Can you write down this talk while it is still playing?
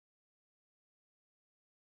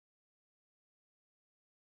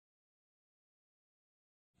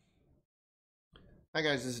Hi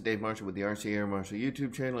guys, this is Dave Marshall with the RCA Marshall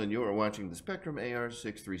YouTube channel, and you are watching the Spektrum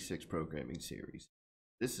AR636 programming series.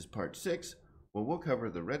 This is part 6, where we'll cover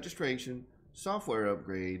the registration, software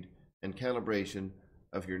upgrade, and calibration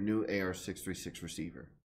of your new AR636 receiver.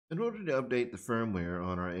 In order to update the firmware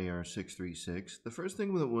on our AR636, the first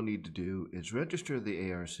thing that we'll need to do is register the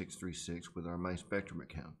AR636 with our MySpektrum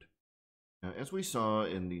account. Now, as we saw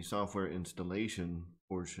in the software installation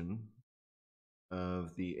portion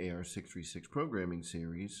of the AR636 programming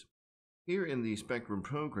series, here in the Spektrum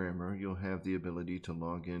Programmer, you'll have the ability to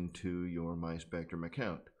log into your MySpektrum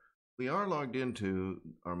account. We are logged into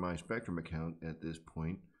our MySpektrum account at this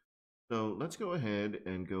point, so let's go ahead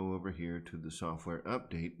and go over here to the software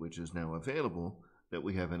update, which is now available that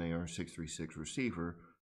we have an AR636 receiver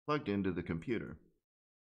plugged into the computer.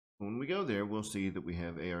 When we go there, we'll see that we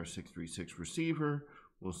have AR636 receiver.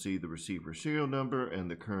 We'll see the receiver serial number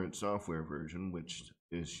and the current software version, which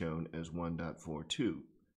is shown as 1.42.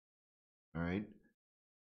 All right.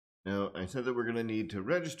 Now, I said that we're going to need to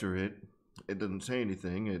register it. It doesn't say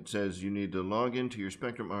anything. It says you need to log into your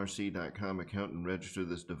SpectrumRC.com account and register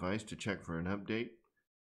this device to check for an update.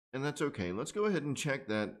 And that's okay. Let's go ahead and check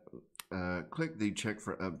that. Click the Check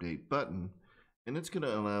for Update button, and it's going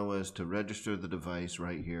to allow us to register the device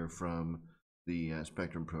right here from the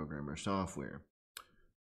Spektrum Programmer software.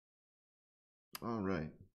 All right,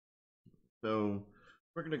 so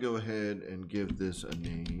we're going to go ahead and give this a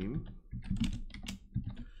name.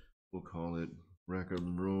 We'll call it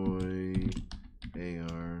Recamroy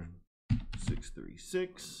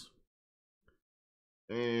AR636.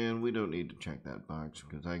 And we don't need to check that box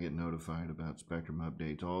because I get notified about Spektrum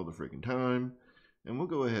updates all the freaking time. And we'll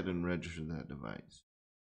go ahead and register that device.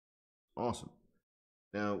 Awesome.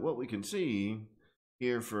 Now, what we can see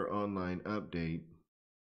here for online update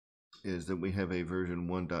is that we have a version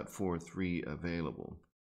 1.43 available.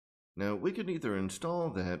 Now, we could either install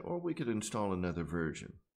that or we could install another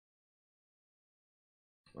version.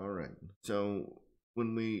 All right, so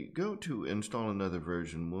when we go to install another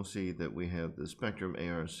version, we'll see that we have the Spektrum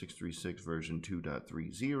AR636 version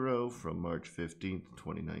 2.30 from March 15th,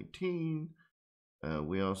 2019.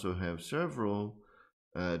 We also have several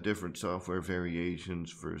different software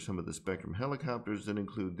variations for some of the Spektrum helicopters that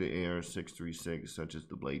include the AR636, such as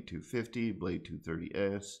the Blade 250, Blade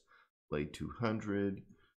 230S, Blade 200,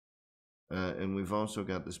 and we've also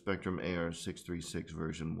got the Spektrum AR636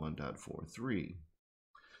 version 1.43.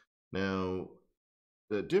 Now,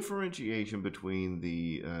 the differentiation between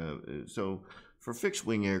the, so for fixed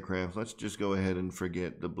wing aircraft, let's just go ahead and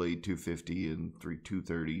forget the Blade 250 and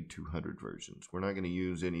 230, 200 versions. We're not going to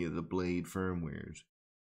use any of the Blade firmwares.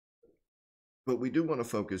 But we do want to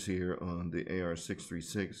focus here on the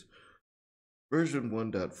AR636 version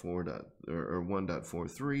 1.4 or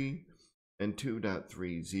 1.43 and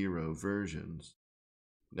 2.30 versions.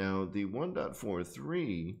 Now, the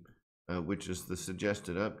 1.43, which is the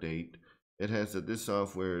suggested update, it has that this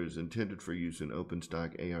software is intended for use in open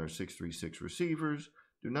stock AR636 receivers.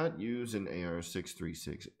 Do not use an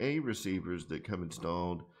AR636A receivers that come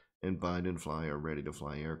installed in bind and fly or ready to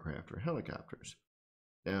fly aircraft or helicopters.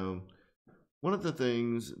 Now, one of the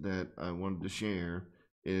things that I wanted to share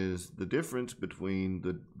is the difference between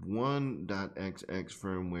the 1.xx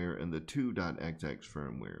firmware and the 2.xx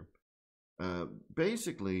firmware.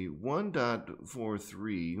 Basically,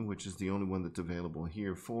 1.43, which is the only one that's available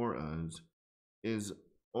here for us, is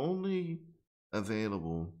only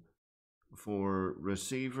available for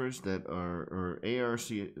receivers that are, or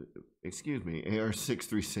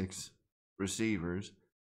AR636 receivers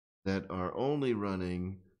that are only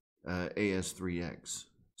running AS3X,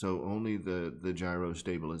 so only the gyro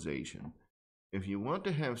stabilization. If you want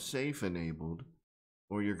to have SAFE enabled,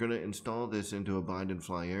 or you're going to install this into a bind and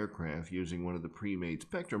fly aircraft using one of the pre-made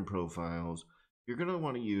Spektrum profiles, you're going to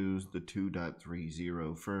want to use the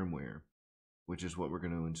 2.30 firmware, which is what we're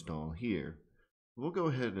going to install here. We'll go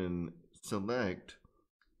ahead and select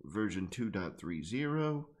version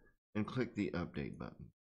 2.30 and click the update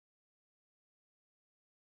button.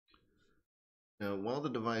 Now, while the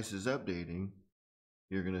device is updating,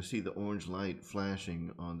 you're going to see the orange light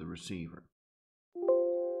flashing on the receiver.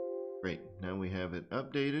 Great, now we have it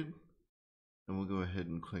updated, and we'll go ahead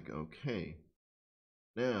and click OK.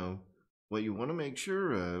 Now, what you want to make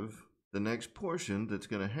sure of, the next portion that's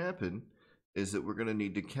going to happen, is that we're going to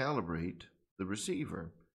need to calibrate the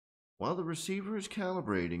receiver. While the receiver is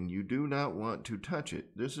calibrating, you do not want to touch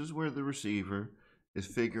it. This is where the receiver is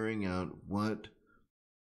figuring out what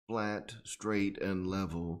flat, straight, and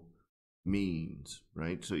level means,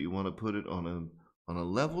 right? So you want to put it on a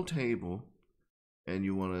level table, and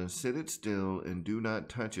you want to sit it still and do not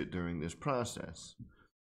touch it during this process.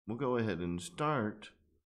 we'll go ahead and start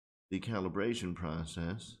the calibration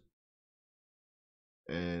process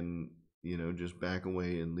and, just back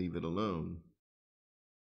away and leave it alone.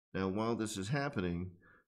 Now, while this is happening,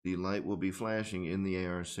 the light will be flashing in the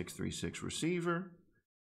AR636 receiver,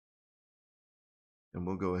 and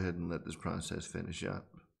we'll go ahead and let this process finish up.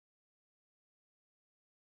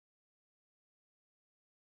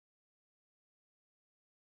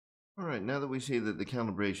 All right, now that we see that the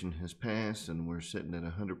calibration has passed and we're sitting at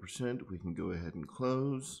 100%, we can go ahead and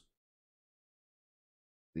close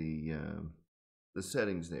the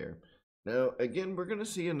settings there. Now, again, we're going to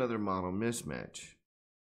see another model mismatch.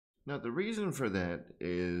 Now, the reason for that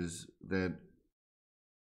is that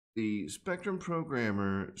the Spektrum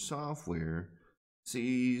Programmer software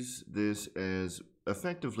sees this as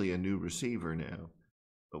effectively a new receiver now.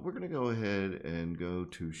 But we're going to go ahead and go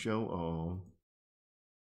to Show All.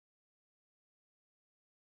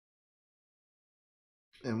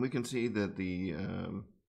 And we can see that the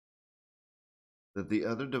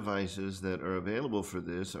other devices that are available for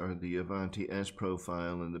this are the Avanti S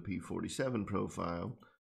profile and the P47 profile.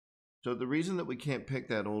 So the reason that we can't pick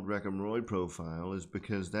that old Recamroy profile is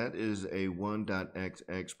because that is a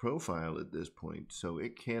 1.xx profile at this point. So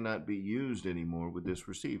it cannot be used anymore with this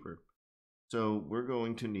receiver. So we're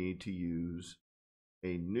going to need to use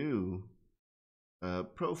a new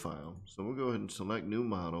profile. So we'll go ahead and select New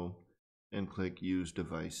Model and click Use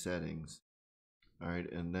Device Settings. All right,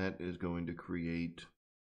 and that is going to create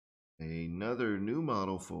another new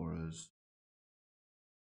model for us.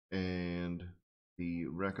 And the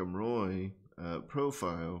Recamroy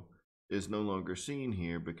profile is no longer seen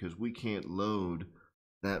here because we can't load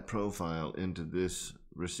that profile into this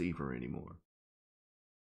receiver anymore.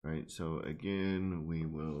 All right, so again, we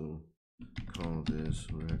will call this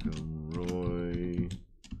Recamroy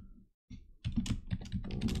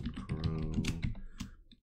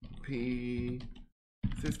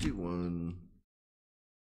P51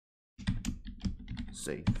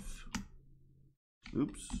 safe.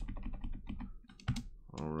 Oops.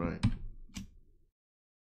 All right.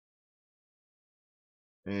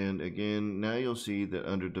 And again, now you'll see that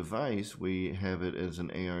under device, we have it as an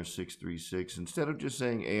AR636. Instead of just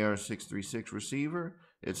saying AR636 receiver,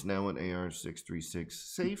 it's now an AR636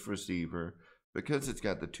 safe receiver because it's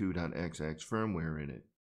got the 2.xx firmware in it.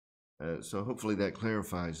 So hopefully that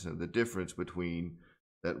clarifies the difference between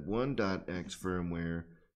that 1.x firmware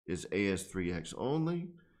is AS3X only,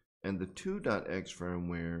 and the 2.x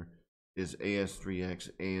firmware is AS3X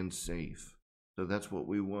and safe. So that's what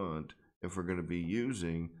we want if we're going to be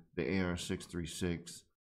using the AR636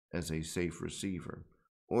 as a safe receiver,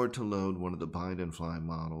 or to load one of the bind and fly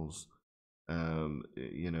models,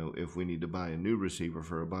 if we need to buy a new receiver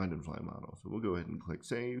for a bind and fly model. So we'll go ahead and click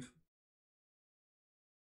Save.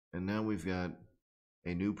 And now we've got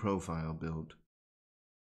a new profile built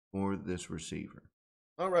for this receiver.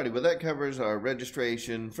 Alrighty, well that covers our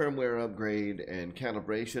registration, firmware upgrade, and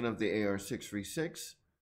calibration of the AR636.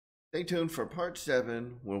 Stay tuned for part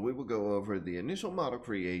 7, where we will go over the initial model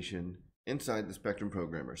creation inside the Spektrum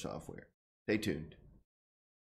Programmer software. Stay tuned.